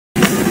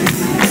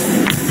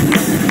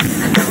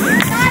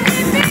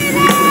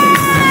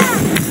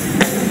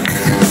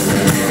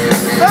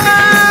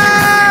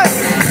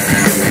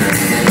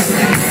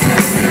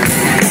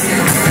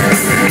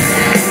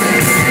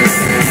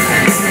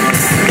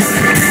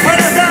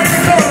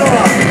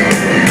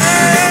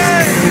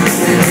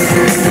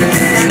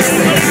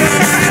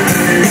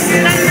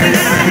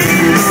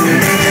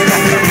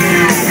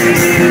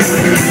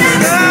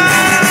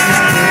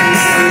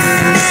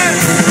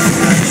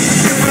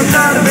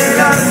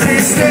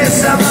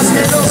tristeza más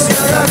que no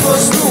sea la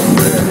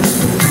costumbre.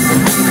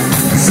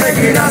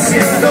 Seguirá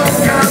haciendo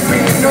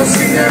camino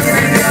sin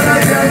envidiar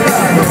al de al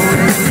lado.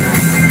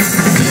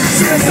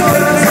 Si es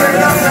hora de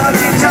la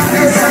dicha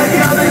esa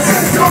que a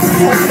veces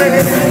confunde.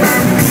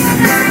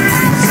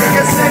 Sé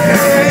que se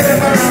cree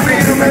más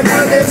firme,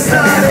 puede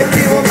estar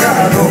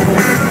equivocado.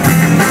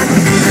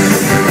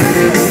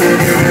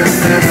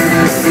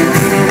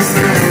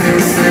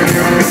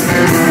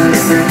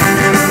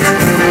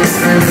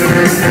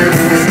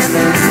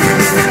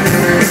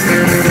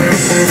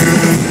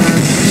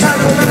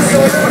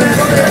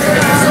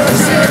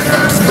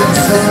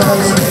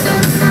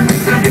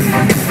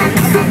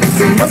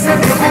 No se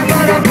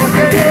preocupara por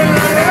querer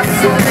la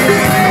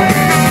soledad.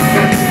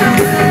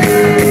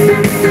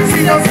 Si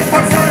no se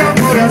esforzara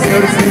por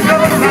hacerse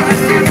normal,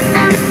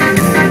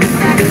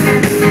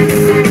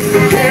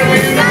 que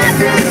vida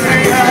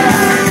tendría.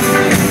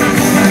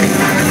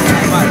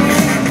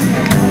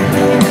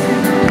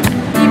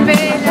 Y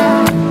pelo.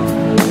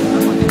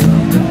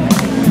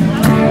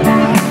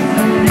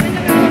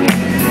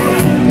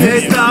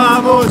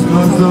 Estábamos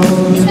los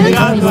dos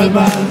mirando al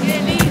mar. ¡Qué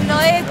lindo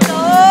esto!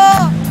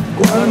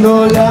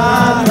 Cuando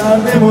la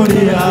tarde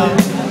moría,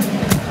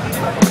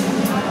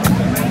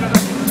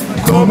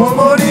 como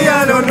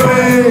moría lo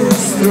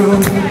nuestro,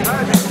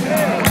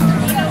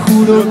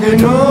 juro que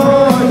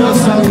no lo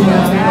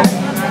sabía.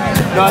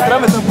 No,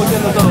 atrás me están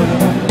puteando todo, ¿no?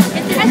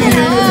 ¡Cállate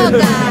la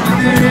boca!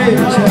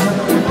 Derecha,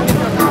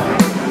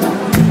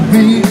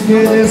 vi que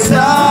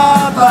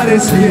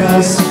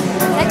desaparecías.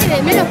 ¿Sabes que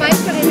de menos país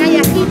porque nadie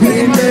agite?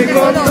 Vine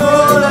con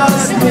todas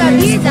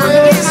mis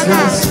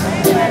fuerzas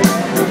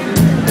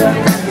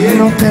y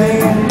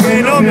noté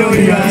que no me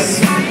oías.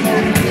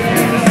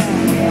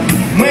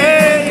 Me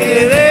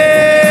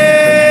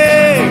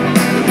quedé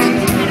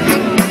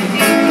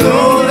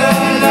toda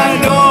la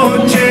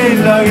noche en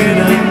la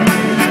hoguera.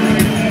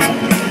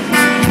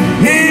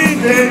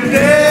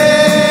 Intenté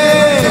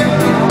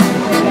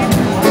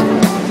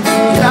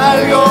que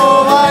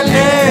algo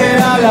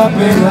valiera la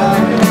pena.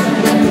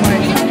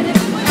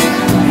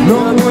 No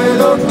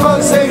puedo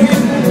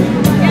conseguir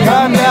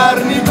cambiar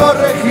ni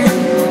corregir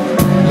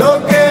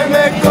lo que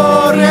me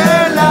corre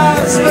en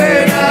las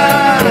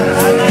venas.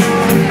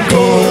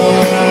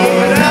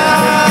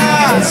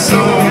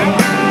 Corazón,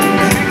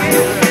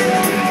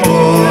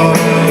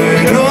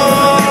 hoy no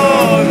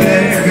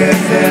dejes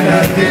de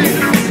latir.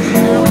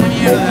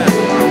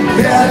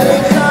 Te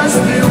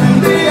alejaste un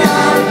día,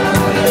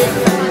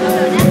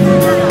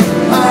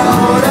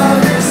 ahora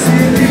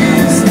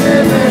decidiste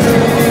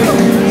venir.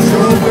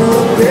 Yo no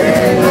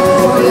tengo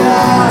la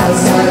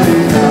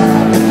salida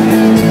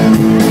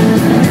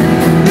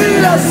ni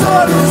la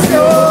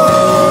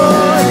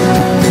solución.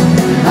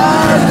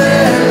 Haz de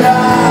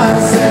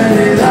las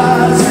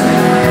heridas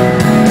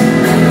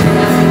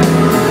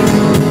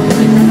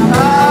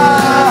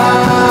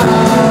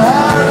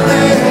haz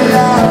de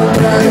la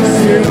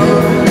traición.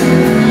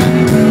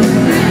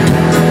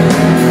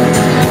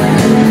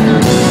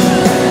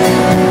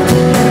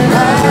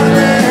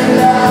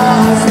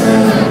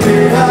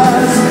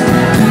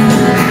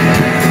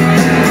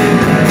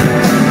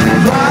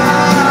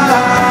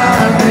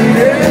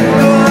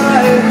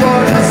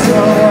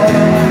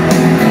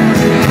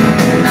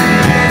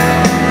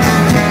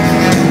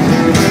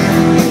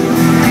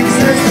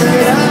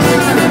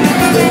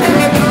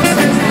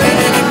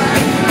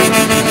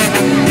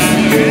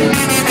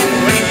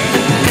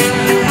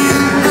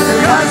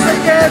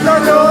 El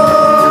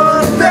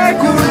dolor te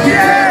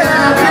curtiera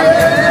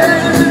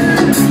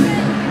bien.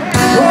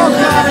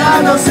 Ojalá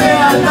no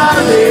sea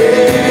tarde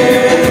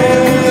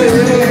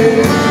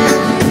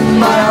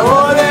para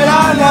volver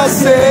a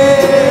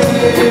nacer,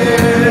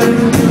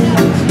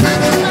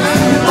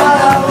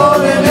 para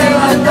volver a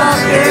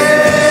levantarte.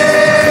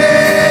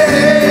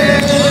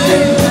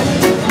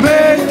 Me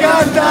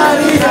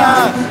encantaría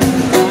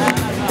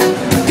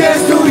que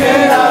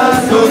estuvieras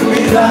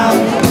dormida,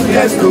 que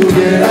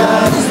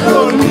estuvieras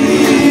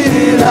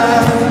dormida.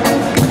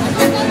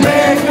 Me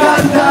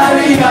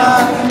encantaría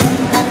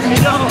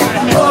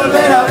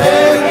volver a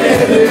verte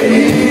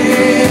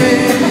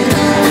reír,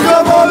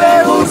 como me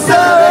gusta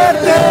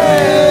verte.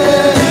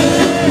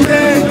 Me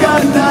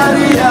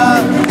encantaría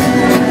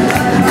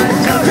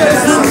que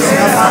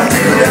estuviera a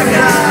partir de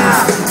acá.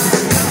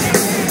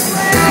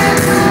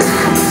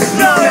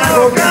 No me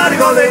hago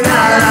cargo de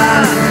nada.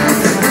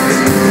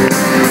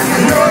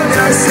 No te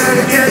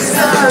acerques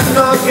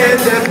tanto que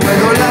te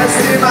puedo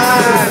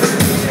lastimar.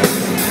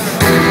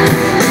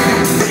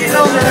 Y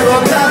no me hago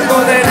cargo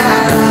de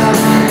nada.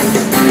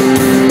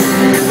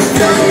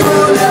 Tengo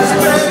las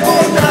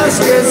preguntas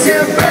que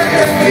siempre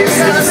te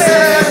quise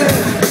hacer,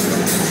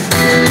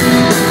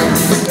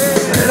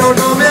 pero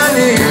no me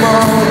animo.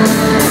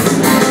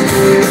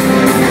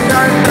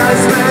 Tantas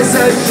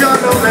veces yo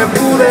no me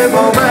pude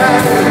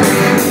mover.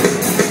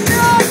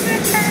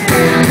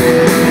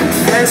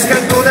 Es que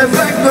tu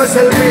defecto es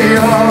el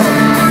mío.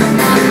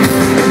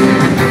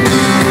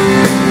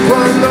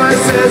 Cuando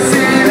ese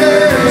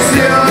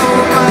silencio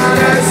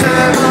parece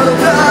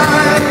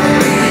mortal,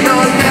 no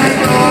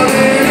tengo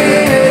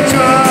derecho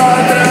a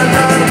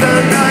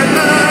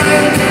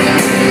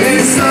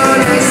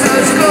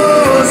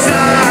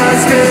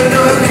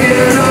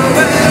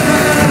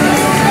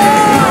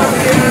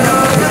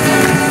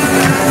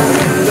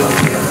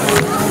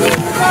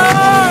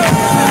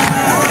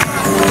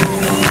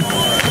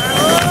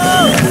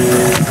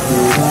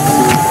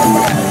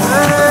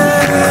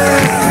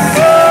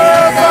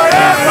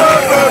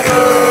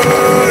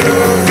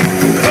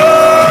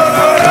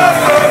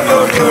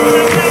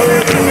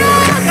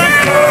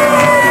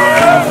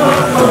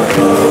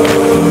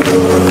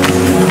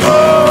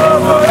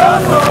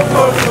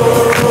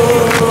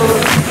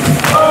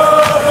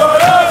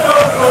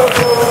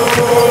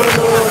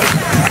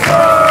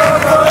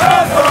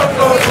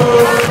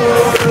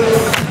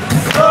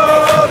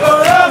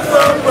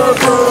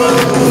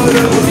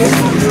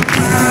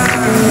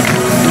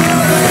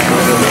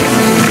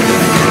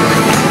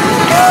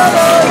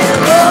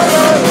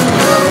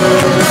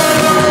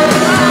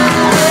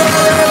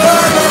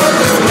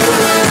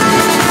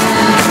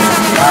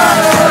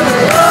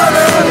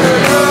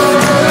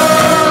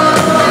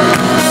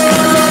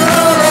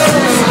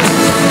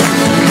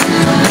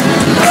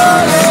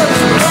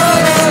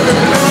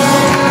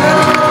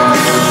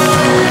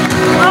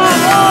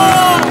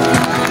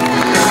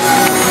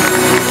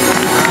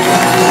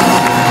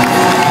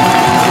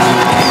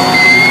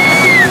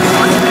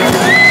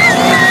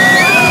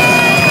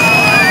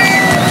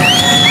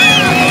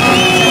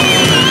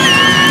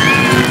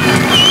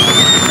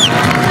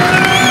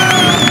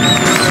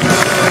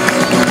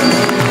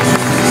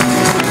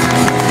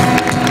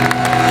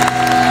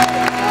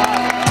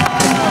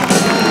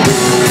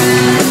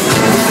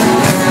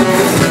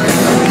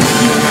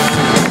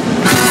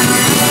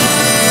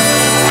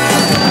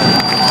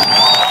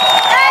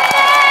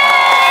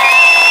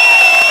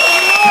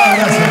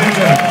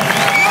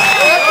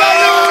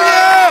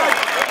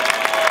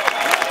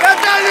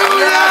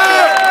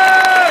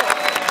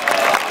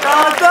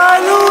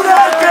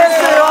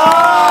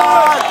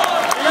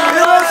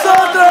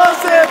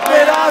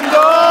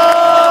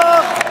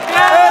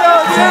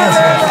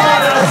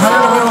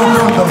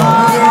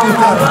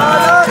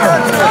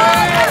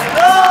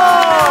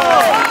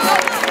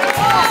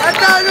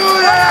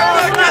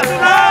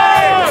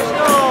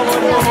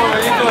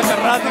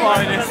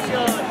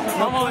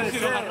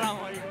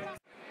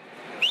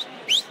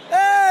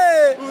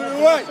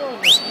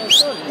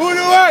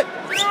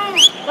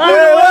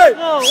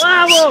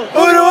 ¡Vamos!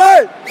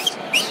 ¡Uruguay!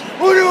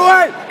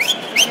 ¡Uruguay!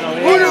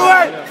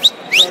 ¡Uruguay!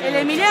 ¿El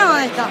Emiliano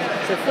dónde está?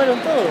 Se fueron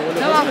todos,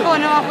 boludo. No bajó,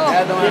 no bajó.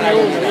 Viene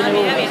uno,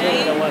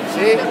 viene uno.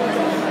 Sí.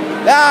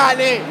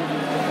 ¡Dale!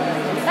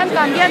 Están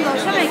cambiando,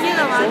 yo me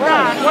quiero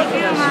matar, me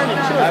quiero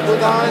matar. La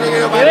puta madre que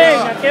lo Que parió.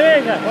 venga, que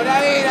venga. Por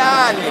ahí,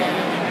 dale.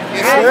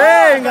 Que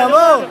venga,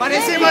 vos.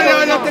 Parecemos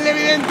los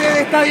televidentes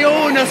de Estadio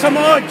 1,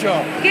 somos 8.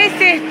 ¿Qué es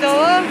esto,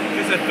 vos?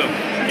 ¿Qué es esto?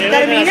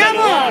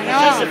 ¿Terminamos?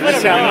 Ya No. se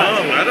fueron.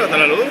 No, claro, está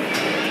la luz.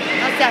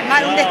 No seas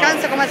mal, un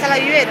descanso como hace la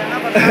vivera, ¿no?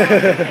 Por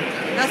favor.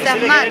 No seas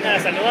Que mal. vengan a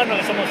saludarnos,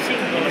 que somos 5,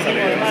 no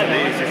salimos de mal.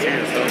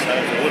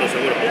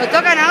 Seguro. Lo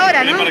tocan ahora,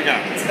 Ven ¿no? para acá.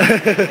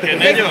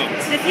 ¿Quién ellos?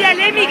 Decía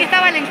Lemmy que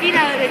está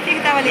Valentina, decía que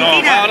está No,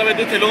 Valentina. ahora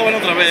metiste y luego van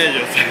otra vez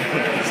ellos.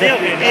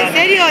 ¿En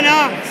serio o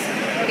no?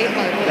 Qué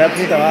hijo de puta. La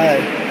puta madre.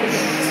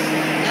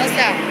 No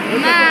seas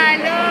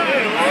malo.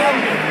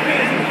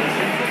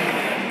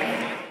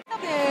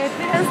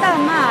 No seas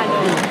malo.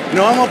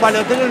 ¿Nos vamos para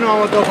el hotel o nos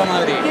vamos todos para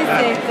Madrid? ¿Qué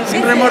es esto?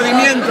 Sin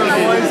remordimiento,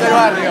 como dice el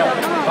barrio.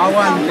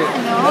 Aguante.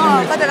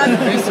 No, estate acá.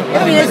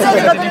 Mira, yo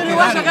tengo todo el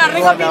uruguayo acá,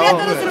 recopilé a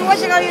todos los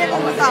uruguayos que vienen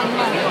como están.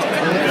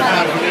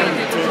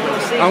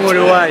 Vamos a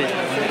Uruguay.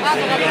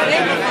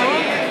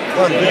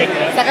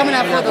 Sacame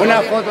una foto.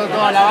 Una foto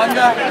toda la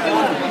banda.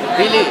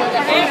 Billy,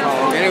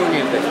 ¿querés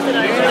unirte?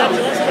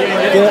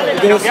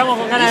 Que nos quedamos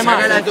con ganas de más.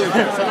 Sacala tú.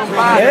 Son un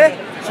par.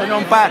 Son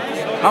un par.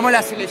 Vamos a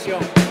la selección.